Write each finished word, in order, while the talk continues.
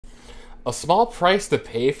A small price to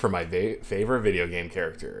pay for my favorite video game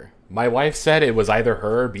character. My wife said it was either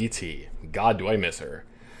her or BT. God, do I miss her.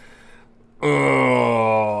 Oh.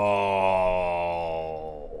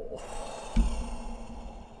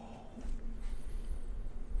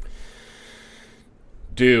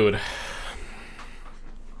 Dude.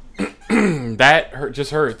 That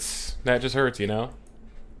just hurts. That just hurts, you know?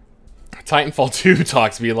 Titanfall 2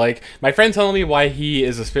 talks to me like, my friend telling me why he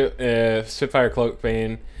is a Spitfire Cloak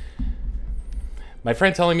main. My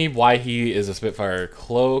friend telling me why he is a Spitfire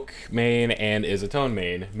Cloak main and is a Tone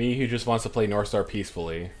main. Me who just wants to play Northstar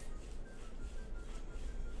peacefully.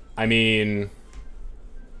 I mean,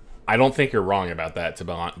 I don't think you're wrong about that, to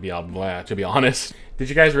be honest. Did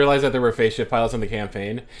you guys realize that there were phase shift pilots in the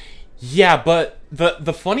campaign? Yeah, but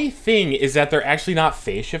the funny thing is that they're actually not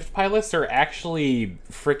phase shift pilots. They're actually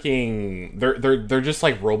freaking... They're just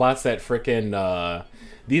like robots that freaking...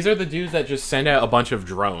 These are the dudes that just send out a bunch of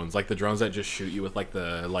drones, like the drones that just shoot you with like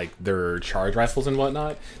their charge rifles and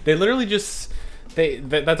whatnot. They literally just...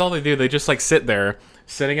 That's all they do. They just like sit there,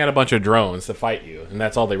 sending out a bunch of drones to fight you, and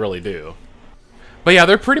that's all they really do. But yeah,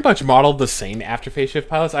 they're pretty much modeled the same after phase shift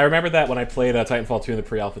pilots. I remember that when I played Titanfall 2 in the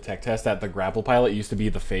pre-alpha tech test, that the grapple pilot used to be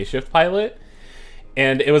the phase shift pilot.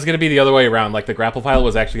 And it was going to be the other way around. Like, the grapple pilot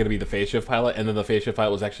was actually going to be the phase shift pilot, and then the phase shift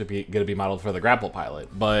pilot was actually going to be modeled for the grapple pilot.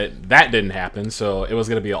 But that didn't happen, so it was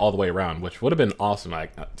going to be all the way around, which would have been awesome,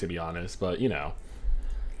 to be honest. But, you know.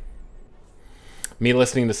 Me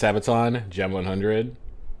listening to Sabaton, Gem 100.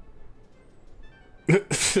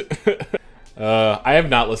 I have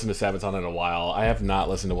not listened to Sabaton in a while. I have not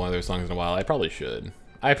listened to one of their songs in a while. I probably should.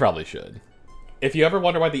 I probably should. If you ever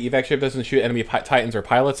wonder why the evac ship doesn't shoot enemy titans or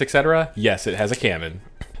pilots, etc., yes, it has a cannon.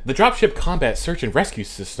 The Dropship Combat Search and Rescue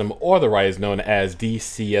System, or otherwise known as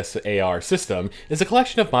DCSAR system, is a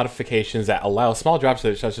collection of modifications that allow small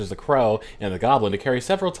dropships such as the Crow and the Goblin to carry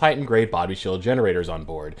several Titan-grade body shield generators on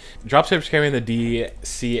board. Dropships carrying the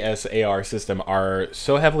DCSAR system are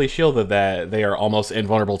so heavily shielded that they are almost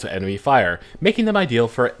invulnerable to enemy fire, making them ideal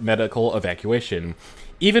for medical evacuation,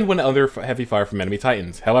 even when under heavy fire from enemy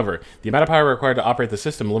Titans. However, the amount of power required to operate the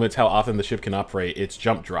system limits how often the ship can operate its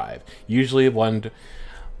jump drive, usually one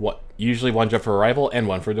jump for arrival and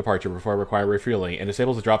one for departure before requiring refueling, and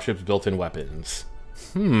disables the dropship's built-in weapons.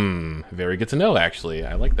 Very good to know, actually.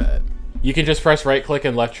 I like that. You can just press right-click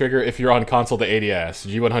and left trigger if you're on console to ADS.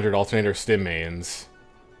 G100 alternator stim mains.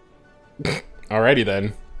 Alrighty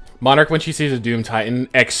then. Monarch, when she sees a Doom Titan,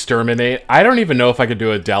 exterminate. I don't even know if I could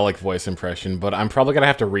do a Dalek voice impression, but I'm probably gonna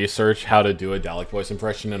have to research how to do a Dalek voice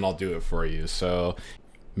impression, and I'll do it for you, so...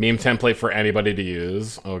 Meme template for anybody to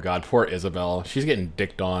use. Oh god, poor Isabel. She's getting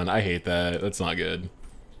dicked on. I hate that. That's not good.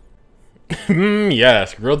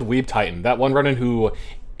 Yes, grilled Weeb Titan. That one running who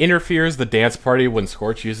interferes the dance party when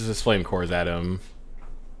Scorch uses his flame cores at him.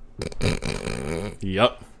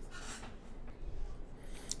 Yup.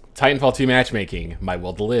 Titanfall 2 matchmaking. My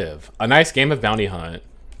will to live. A nice game of bounty hunt.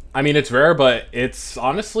 I mean, it's rare, but it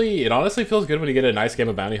honestly feels good when you get a nice game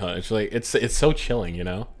of bounty hunt. It's like it's so chilling, you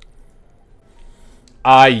know.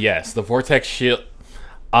 Yes, the Vortex shield.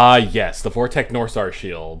 Yes, the Vortex Northstar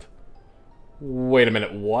shield. Wait a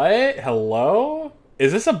minute, what? Hello?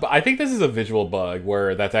 Is this I think this is a visual bug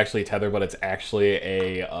where that's actually tether, but it's actually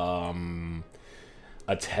a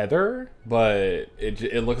tether, but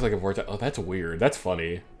it looks like a Vortex. Oh, that's weird. That's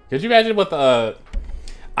funny. Could you imagine what the...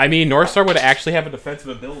 I mean, Northstar would actually have a defensive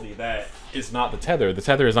ability that is not the tether. The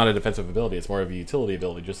tether is not a defensive ability. It's more of a utility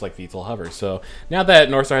ability, just like VTOL Hover. So now that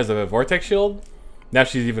Northstar has a Vortex shield, now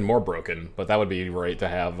she's even more broken. But that would be great to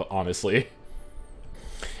have, honestly.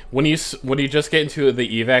 When you just get into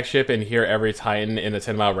the evac ship and hear every Titan in a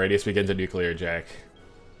 10-mile radius begin to nuclear jack.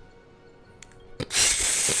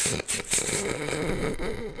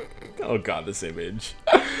 Oh god, this image.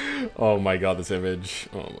 Oh my god, this image.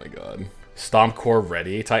 Oh my god. Stomp core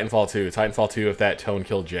ready. Titanfall 2. Titanfall 2 if that tone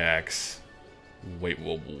killed Jax. Wait,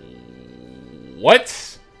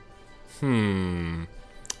 what?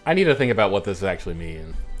 I need to think about what this actually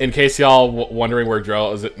means. In case y'all wondering where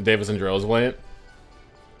Davis and Drills went,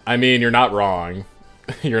 I mean, you're not wrong.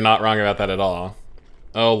 You're not wrong about that at all.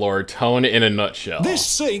 Oh lord, tone in a nutshell. This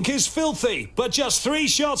sink is filthy, but just 3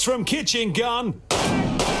 shots from kitchen gun.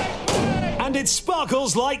 And it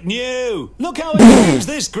sparkles like new. Look how it moves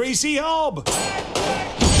this greasy hob.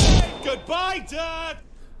 Goodbye, Dad.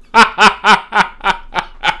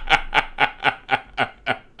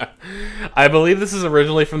 I believe this is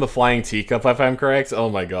originally from the Flying Teacup, if I'm correct. Oh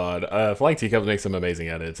my god. Flying Teacup makes some amazing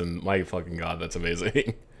edits, and my fucking god, that's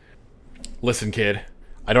amazing. Listen, kid.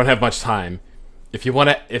 I don't have much time. If you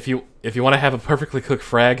wanna have a perfectly cooked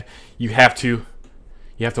frag, you have to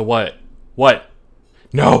what? What?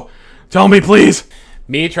 No! Tell me, please!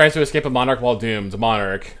 Me tries to escape a monarch while doomed.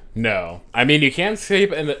 Monarch. No. I mean, you can't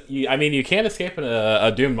escape you can't escape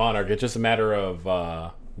a doomed monarch. It's just a matter of,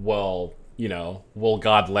 well, you know, will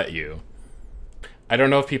God let you? I don't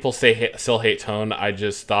know if people still hate tone. I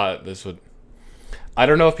just thought this would... I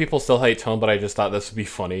don't know if people still hate tone, but I just thought this would be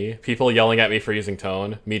funny. People yelling at me for using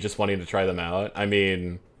tone. Me just wanting to try them out. I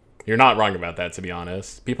mean, you're not wrong about that, to be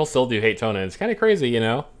honest. People still do hate tone, and it's kind of crazy, you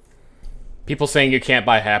know? People saying you can't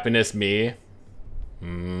buy happiness, me.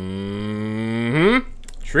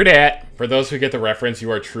 True dat. For those who get the reference, you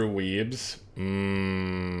are true weebs.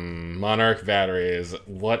 Monarch batteries.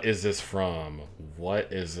 What is this from?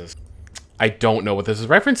 What is this? I don't know what this is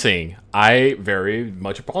referencing. I very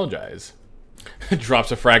much apologize.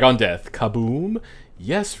 Drops a frag on death. Kaboom.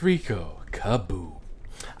 Yes, Rico. Kaboom.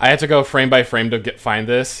 I had to go frame by frame to find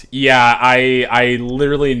this. Yeah, I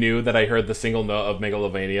literally knew that I heard the single note of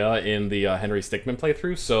Megalovania in the Henry Stickmin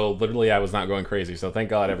playthrough, so literally I was not going crazy, so thank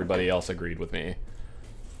God everybody else agreed with me.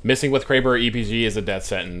 Missing with Kraber or EPG is a death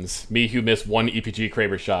sentence. Me who missed one EPG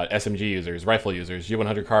Kraber shot, SMG users, rifle users,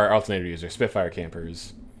 U100 car alternator users, Spitfire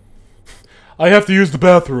campers. I have to use the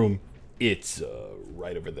bathroom. It's,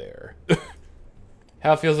 right over there.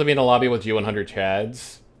 How it feels to be in a lobby with G100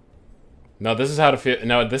 Chads. No, this is how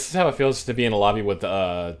it feels to be in a lobby with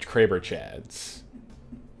Kraber Chads.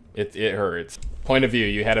 It hurts. Point of view,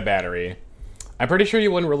 you had a battery. I'm pretty sure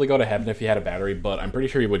you wouldn't really go to heaven if you had a battery, but I'm pretty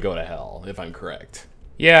sure you would go to hell, if I'm correct.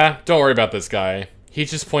 Yeah, don't worry about this guy. He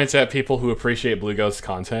just points at people who appreciate Blue Ghost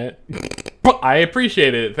content. I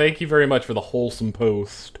appreciate it. Thank you very much for the wholesome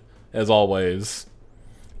post, as always.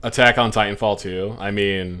 Attack on Titanfall 2. I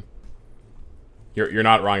mean, you're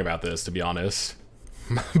not wrong about this, to be honest.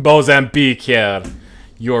 Mozambique, yeah.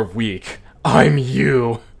 You're weak. I'm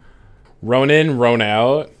you. Ronin, Ron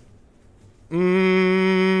out.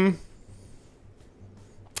 Kind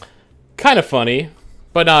of funny,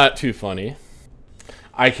 but not too funny.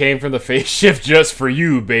 I came from the face shift just for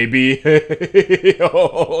you, baby.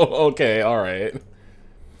 Oh, okay, alright.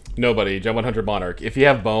 Nobody, Jump 100 Monarch. If you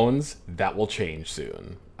have bones, that will change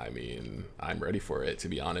soon. I mean, I'm ready for it, to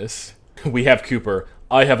be honest. We have Cooper.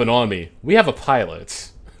 I have an army. We have a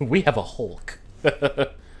pilot. We have a Hulk.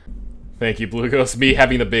 Thank you, Blue Ghost. Me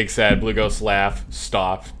having the big sad Blue Ghost laugh.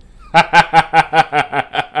 Stop. I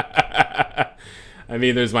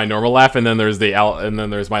mean, there's my normal laugh, and then there's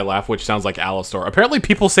there's my laugh, which sounds like Alistor. Apparently,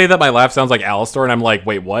 people say that my laugh sounds like Alistor, and I'm like,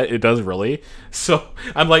 wait, what? It does really? So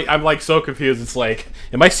I'm like so confused. It's like,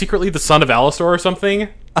 am I secretly the son of Alistor or something?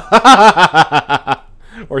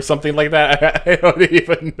 Or something like that. I don't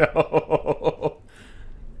even know.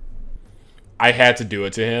 I had to do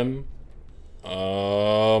it to him.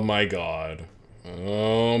 Oh my god.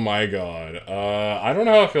 Oh my god. I don't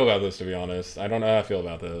know how I feel about this, to be honest. I don't know how I feel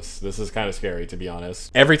about this. This is kind of scary, to be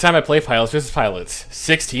honest. Every time I play Pilots vs. Pilots,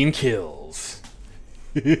 16 kills.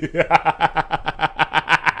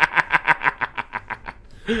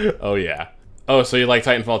 Oh yeah. Oh, so you like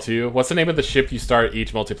Titanfall 2? What's the name of the ship you start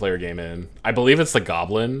each multiplayer game in? I believe it's the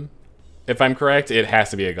Goblin. If I'm correct, it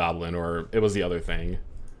has to be a Goblin, or it was the other thing.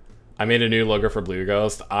 I made a new logo for Blue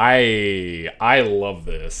Ghost. I love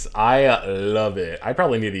this. I love it. I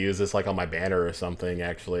probably need to use this like on my banner or something,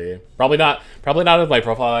 actually. Probably not as my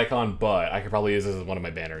profile icon, but I could probably use this as one of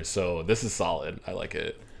my banners. So this is solid. I like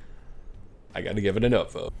it. I gotta give it an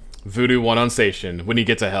upvote. Voodoo 1 on station. When you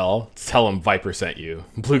get to hell, tell him Viper sent you.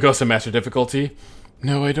 Blue Ghost and Master Difficulty?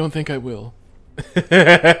 No, I don't think I will.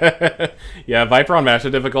 Yeah, Viper on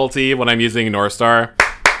Master Difficulty when I'm using North Star.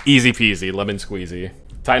 Easy peasy, lemon squeezy.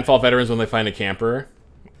 Titanfall veterans when they find a camper.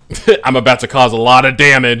 I'm about to cause a lot of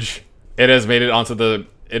damage. It has made it onto the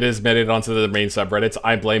main subreddits.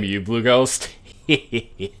 I blame you, Blue Ghost.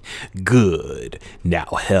 Good. Now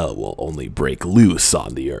hell will only break loose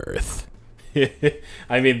on the earth.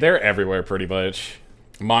 I mean, they're everywhere pretty much.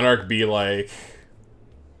 Monarch be like,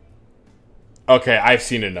 okay, I've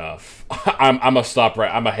seen enough. I'm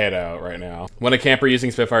a head out right now. When a camper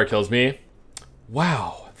using Spitfire kills me,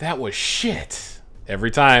 wow, that was shit.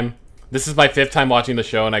 Every time. This is my 5th time watching the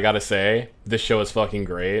show, and I gotta say, this show is fucking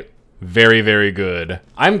great. Very, very good.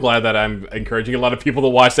 I'm glad that I'm encouraging a lot of people to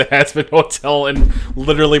watch the Hazbin Hotel, and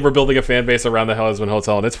literally we're building a fan base around the Hazbin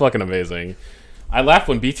Hotel, and it's fucking amazing. I laughed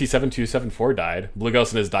when BT7274 died. Blue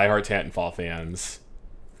Ghost and his diehard Titanfall fans.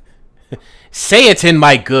 Say it in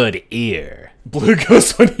my good ear. Blue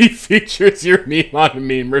Ghost when he features your meme on a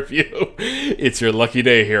meme review. It's your lucky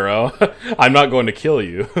day, hero. I'm not going to kill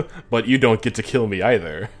you, but you don't get to kill me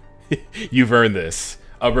either. You've earned this.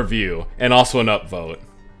 A review, and also an upvote.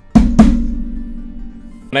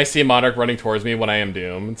 When I see a Monarch running towards me when I am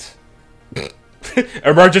doomed.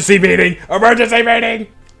 Emergency meeting! Emergency meeting!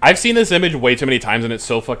 I've seen this image way too many times, and it's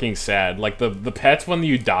so fucking sad. Like, the pets when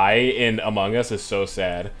you die in Among Us is so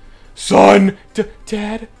sad. Son!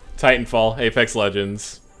 Dad! Titanfall, Apex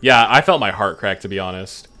Legends. Yeah, I felt my heart crack, to be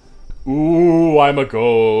honest. Ooh, I'm a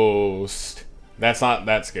ghost. That's not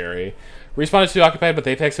that scary. Respawn is too occupied with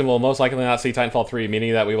Apex and will most likely not see Titanfall 3,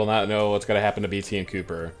 meaning that we will not know what's going to happen to BT and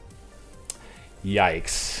Cooper.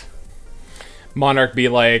 Yikes. Monarch be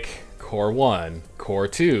like, Core 1, Core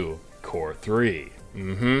 2, Core 3.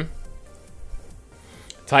 Mm-hmm.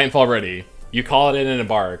 Titanfall ready. You call it in and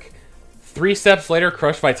embark. 3 steps later,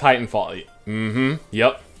 crushed by Titanfall. Mm-hmm.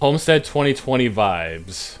 Yep. Homestead 2020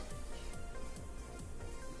 vibes.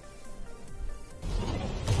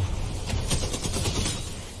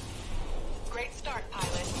 Great start,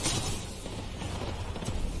 pilot.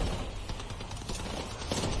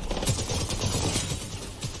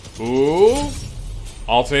 Ooh.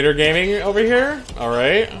 Alternator gaming over here. All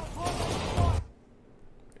right.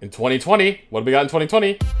 In 2020, what do we got in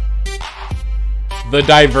 2020? The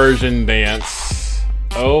diversion dance.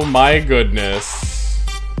 Oh my goodness.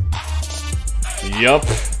 Yup.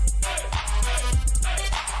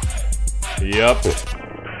 Yup.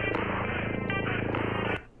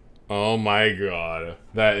 Oh my god.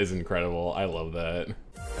 That is incredible. I love that.